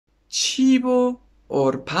Cibo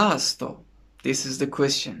or pasto? This is the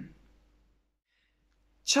question.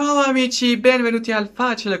 Ciao amici, benvenuti al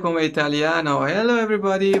Facile come Italiano. Hello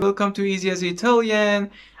everybody, welcome to Easy as Italian.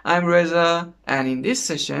 I'm Reza, and in this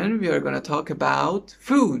session we are going to talk about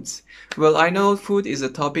foods. Well, I know food is a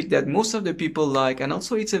topic that most of the people like, and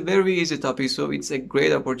also it's a very easy topic, so it's a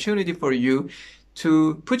great opportunity for you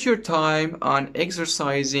to put your time on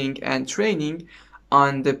exercising and training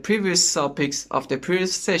on the previous topics of the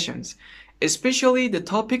previous sessions, especially the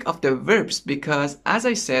topic of the verbs, because as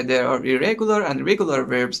I said, there are irregular and regular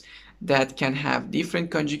verbs that can have different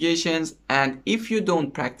conjugations, and if you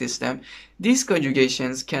don't practice them, these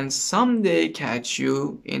conjugations can someday catch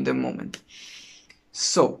you in the moment.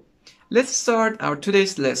 So let's start our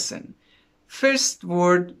today's lesson. First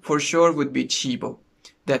word for sure would be cibo.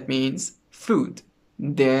 That means food.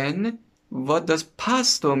 Then what does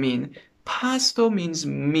pasto mean? Pasto means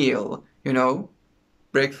meal,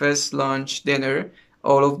 breakfast, lunch, dinner,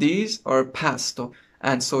 all of these are pasto.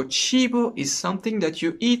 And so cibo is something that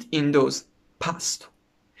you eat in those pasto.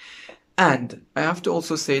 And I have to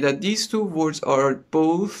also say that these two words are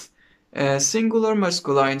both singular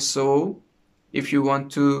masculine, so if you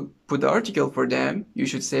want to put the article for them, you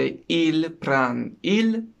should say il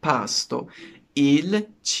pasto, il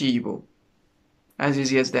cibo. As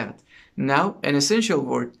easy as that. Now, an essential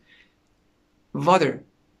word. Water,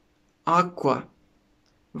 acqua.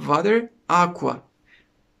 Water, acqua.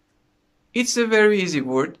 It's a very easy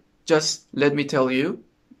word. Just let me tell you.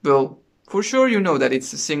 Well, for sure you know that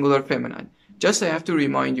it's a singular feminine. Just I have to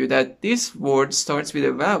remind you that this word starts with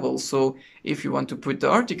a vowel. So if you want to put the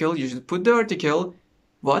article, you should put the article,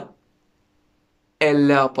 what?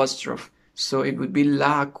 L apostrophe. So it would be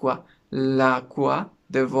l'acqua. L'acqua,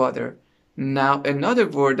 the water. Now another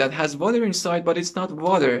word that has water inside, but it's not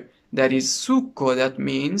water. That is succo, that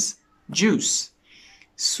means juice.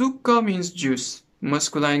 Succo means juice.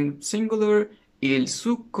 Masculine singular, il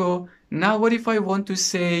succo. Now what if I want to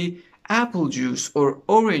say apple juice or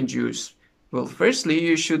orange juice? Well, firstly,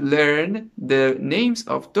 you should learn the names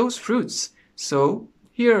of those fruits. So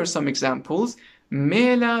here are some examples.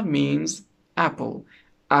 Mela means apple.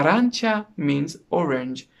 Arancia means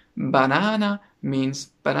orange. Banana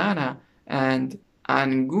means banana. And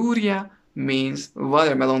anguria means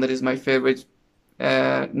watermelon. That is my favorite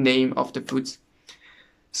name of the fruits.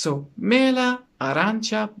 So mela,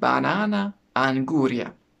 arancia, banana,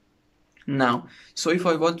 anguria. Now, so if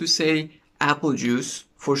I want to say apple juice,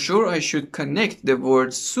 for sure I should connect the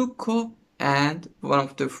word succo and one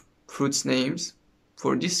of the fruits names.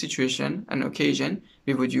 For this situation and occasion,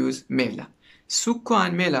 we would use mela. Succo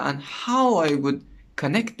and mela, and how I would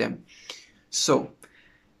connect them. So,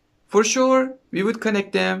 for sure, we would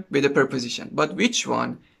connect them with a preposition. But which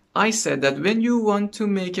one? I said that when you want to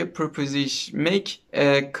make a preposition, make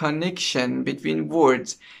a connection between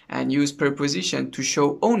words and use preposition to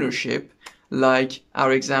show ownership, like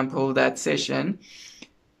our example that session,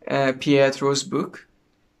 Pietro's book,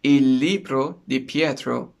 il libro di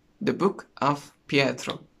Pietro, the book of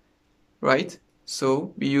Pietro, right?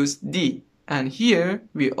 So we use di, and here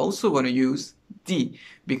we also want to use di,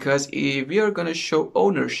 because if we are going to show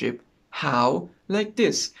ownership, how? Like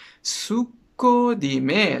this, succo di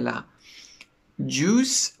mela,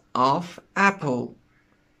 juice of apple.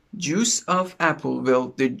 Juice of apple.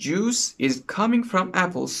 Well, the juice is coming from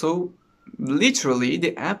apple, so literally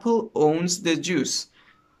the apple owns the juice.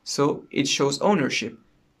 So it shows ownership.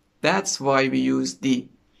 That's why we use di.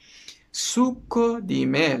 Succo di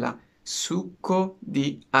mela, succo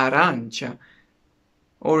di arancia.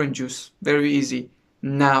 Orange juice, very easy.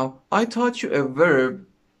 Now, I taught you a verb,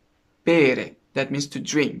 bere, that means to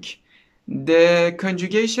drink. The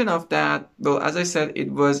conjugation of that, well, as I said,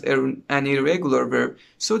 it was an irregular verb.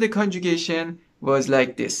 So the conjugation was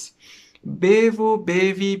like this. Bevo,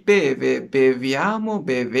 bevi, beve, beviamo,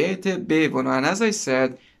 bevete, bevono. And as I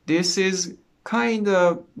said, this is kind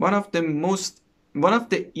of one of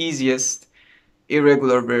the easiest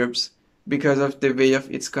irregular verbs because of the way of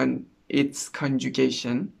its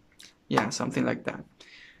conjugation. Yeah, something like that.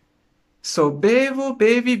 So bevo,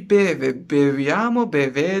 bevi, beve, beviamo,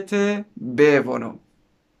 bevete, bevono.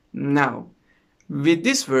 Now, with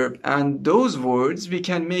this verb and those words, we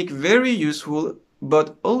can make very useful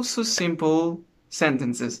but also simple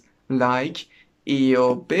sentences like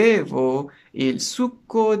io bevo il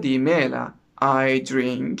succo di mela. I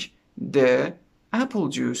drink the apple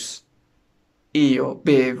juice. Io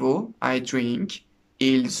bevo, I drink,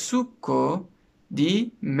 il succo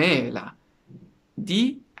di mela,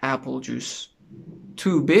 di apple juice.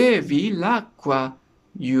 Tu bevi l'acqua,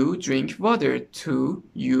 you drink water. Tu,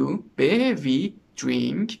 you bevi,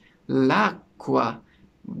 drink l'acqua.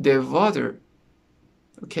 the water.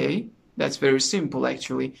 Okay, that's very simple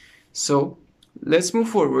actually. So let's move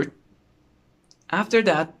forward. After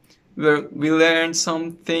that, we learned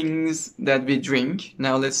some things that we drink.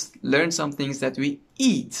 Now let's learn some things that we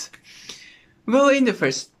eat. Well, in the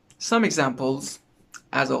first, some examples,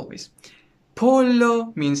 as always.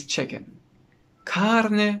 Pollo means chicken.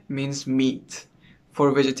 Carne means meat.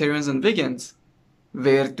 For vegetarians and vegans,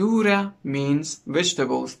 verdura means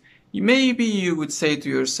vegetables. Maybe you would say to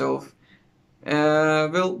yourself,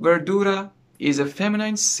 well, verdura is a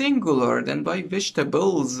feminine singular than by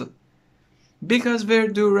vegetables. Because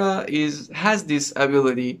verdura has this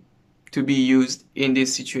ability to be used in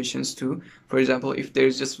these situations too. For example, if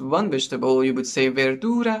there's just one vegetable, you would say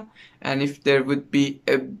verdura, and if there would be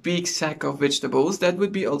a big sack of vegetables, that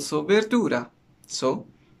would be also verdura. So,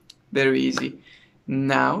 very easy.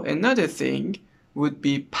 Now, another thing would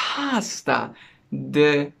be pasta.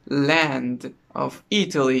 The land of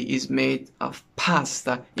Italy is made of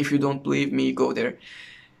pasta. If you don't believe me, go there.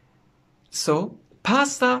 So,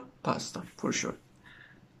 pasta, pasta, for sure.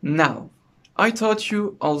 Now, I taught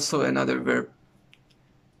you also another verb.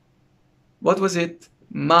 What was it?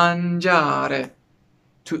 Mangiare,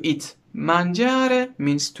 to eat. Mangiare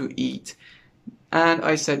means to eat. And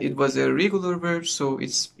I said it was a regular verb, so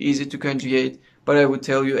it's easy to conjugate. But I would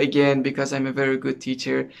tell you again, because I'm a very good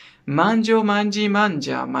teacher, mangio, mangi,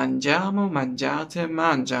 mangia, mangiamo, mangiate,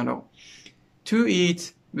 mangiano. To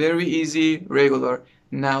eat, very easy, regular.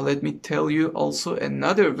 Now let me tell you also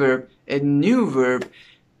another verb, a new verb,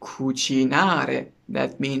 cucinare.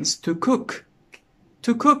 That means to cook.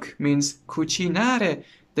 To cook means cucinare.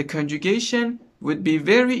 The conjugation would be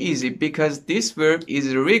very easy because this verb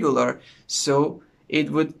is regular, so it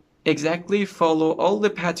would exactly follow all the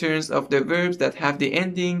patterns of the verbs that have the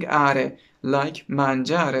ending are, like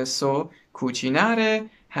mangiare. So cucinare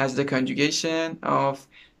has the conjugation of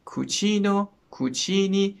cucino,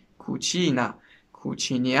 cucini, cucina,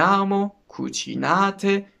 cuciniamo,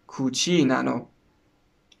 cucinate, cucinano.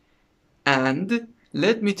 And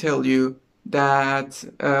let me tell you that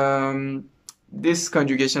this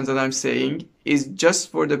conjugation that I'm saying is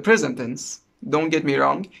just for the present tense. Don't get me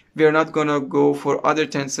wrong. We're not gonna go for other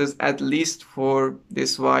tenses, at least for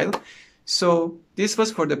this while. So this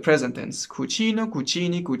was for the present tense. Cucino,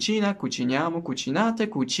 cucini, cucina, cuciniamo, cucinate,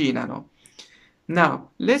 cucinano. Now,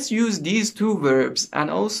 let's use these two verbs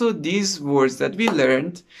and also these words that we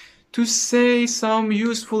learned to say some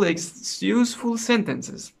useful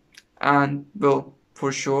sentences. And, well,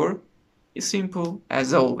 for sure, it's simple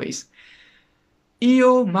as always.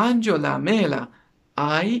 Io mangio la mela.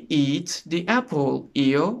 I eat the apple.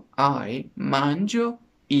 I mangio,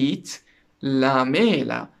 eat, la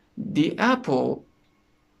mela, the apple.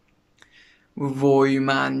 Voi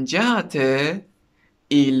mangiate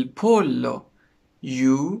il pollo.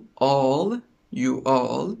 You all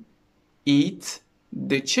eat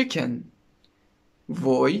the chicken.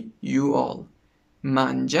 Voi, you all.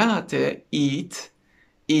 Mangiate, eat,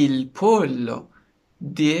 il pollo.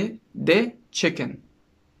 The chicken.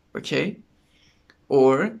 Okay?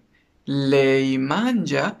 Or, lei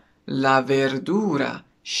mangia la verdura.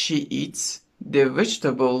 She eats the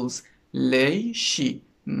vegetables. Lei, she,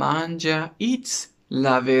 mangia, eats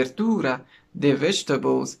la verdura, the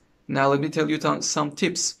vegetables. Now let me tell you some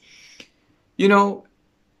tips. You know,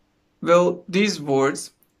 well, these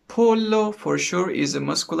words, pollo for sure is a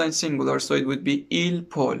masculine singular, so it would be il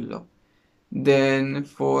pollo. Then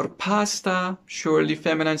for pasta, surely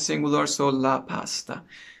feminine singular, so la pasta.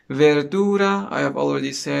 Verdura, I have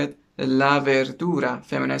already said, la verdura,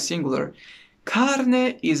 feminine singular.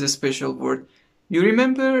 Carne is a special word. You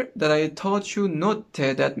remember that I taught you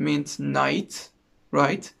notte, that means night,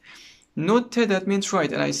 right? Notte, that means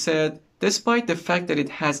right, and I said, despite the fact that it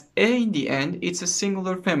has a in the end, it's a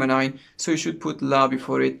singular feminine, so you should put la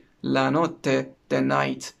before it. La notte, the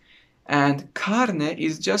night. And carne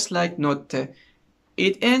is just like notte.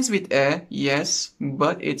 It ends with a, yes,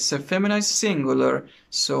 but it's a feminine singular,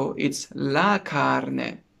 so it's la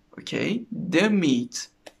carne, okay? The meat.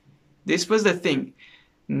 This was the thing.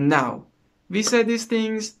 Now, we said these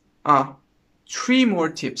things. 3 more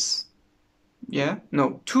tips. Yeah?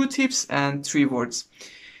 No, 2 tips and 3 words.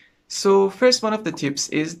 So, first one of the tips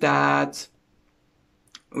is that,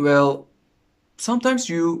 well, sometimes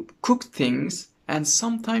you cook things and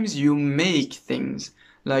sometimes you make things.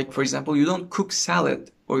 Like, for example, you don't cook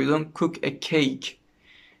salad or you don't cook a cake.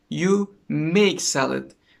 You make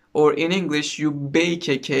salad. Or in English, you bake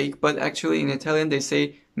a cake, but actually in Italian they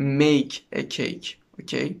say make a cake.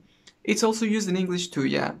 Okay? It's also used in English too,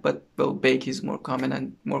 yeah, but well, bake is more common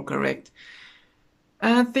and more correct.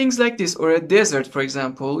 And things like this, or a dessert, for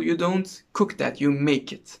example, you don't cook that, you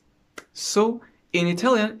make it. So, in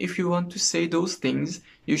Italian, if you want to say those things,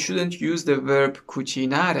 you shouldn't use the verb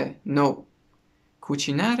cucinare. No.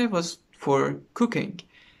 Cucinare was for cooking.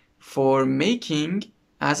 For making,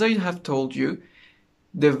 as I have told you,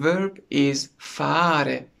 the verb is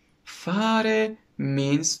fare. Fare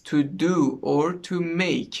means to do or to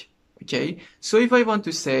make. Okay? So if I want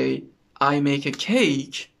to say, I make a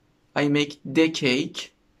cake, I make the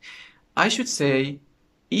cake, I should say,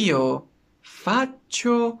 io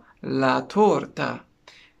faccio la torta.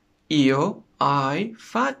 I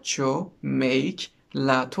faccio, make,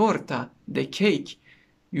 la torta, the cake.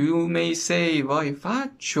 You may say, why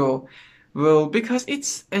faccio? Well, because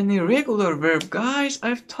it's an irregular verb, guys.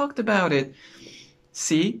 I've talked about it.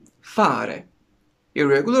 See, fare.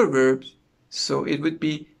 Irregular verbs, so it would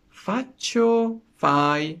be faccio,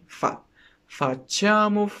 fai, fa.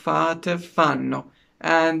 Facciamo, fate, fanno.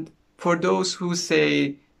 And for those who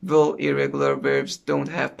say, well, irregular verbs don't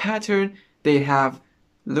have pattern, they have,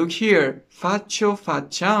 look here, faccio,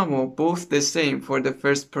 facciamo, both the same for the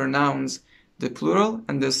first pronouns, the plural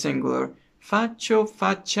and the singular. Faccio,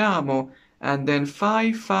 facciamo, and then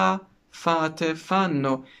fai, fa, fate,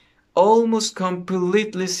 fanno. Almost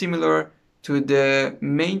completely similar to the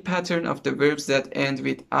main pattern of the verbs that end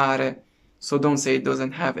with are. So don't say it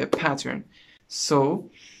doesn't have a pattern. So,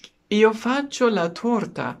 io faccio la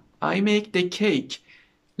torta. I make the cake.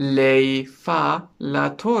 Lei fa la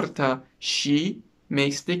torta. She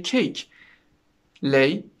makes the cake.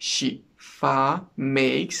 Lei, she, fa,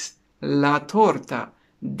 makes, la torta,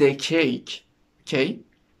 the cake. Okay?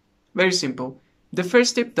 Very simple. The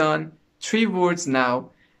first step done. 3 words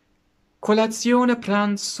now. Colazione,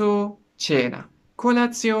 pranzo, cena.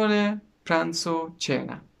 Colazione, pranzo,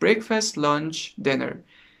 cena. Breakfast, lunch, dinner.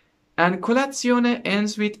 And colazione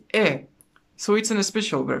ends with e. So it's a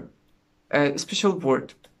special verb. A special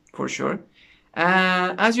word, for sure.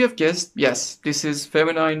 As you have guessed, yes, this is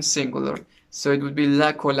feminine singular. So it would be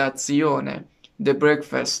la colazione, the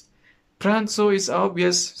breakfast. Pranzo is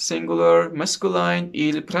obvious, singular, masculine,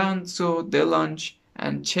 il pranzo, the lunch,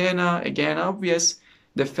 and cena, again obvious,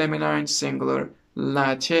 the feminine singular,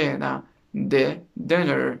 la cena, the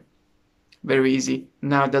dinner. Very easy.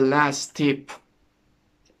 Now the last tip.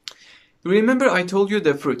 Remember I told you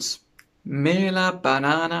the fruits. Mela,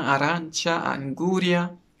 banana, arancia,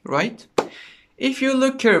 anguria, right? If you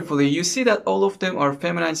look carefully, you see that all of them are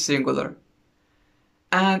feminine singular.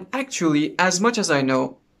 And actually, as much as I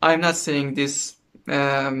know, I'm not saying this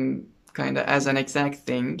kind of as an exact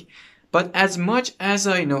thing, but as much as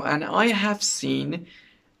I know and I have seen,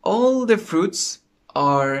 all the fruits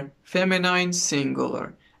are feminine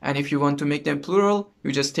singular. And if you want to make them plural,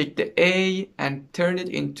 you just take the A and turn it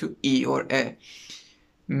into E or E.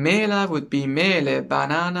 Mela would be mele,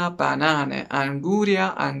 banana, banane,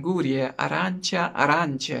 anguria, angurie, arancia,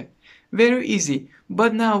 arance. Very easy.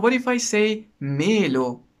 But now, what if I say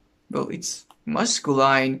melo? Well, it's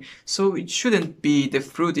masculine, so it shouldn't be the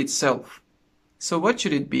fruit itself. So what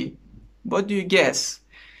should it be? What do you guess?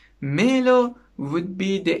 Melo would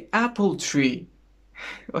be the apple tree.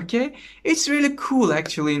 Okay? It's really cool,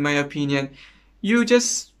 actually, in my opinion. You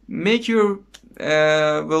just make your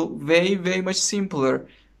way, very much simpler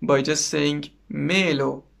by just saying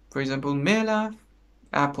melo. For example, mela,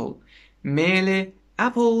 apple. Mele,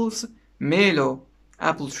 apples. Melo,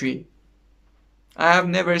 apple tree. I have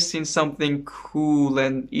never seen something cool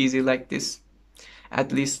and easy like this.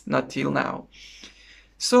 At least not till now.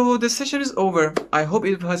 So the session is over. I hope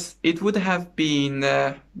it would have been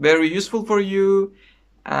very useful for you.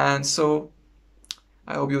 And so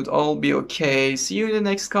I hope you'd all be okay. See you in the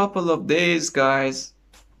next couple of days, guys.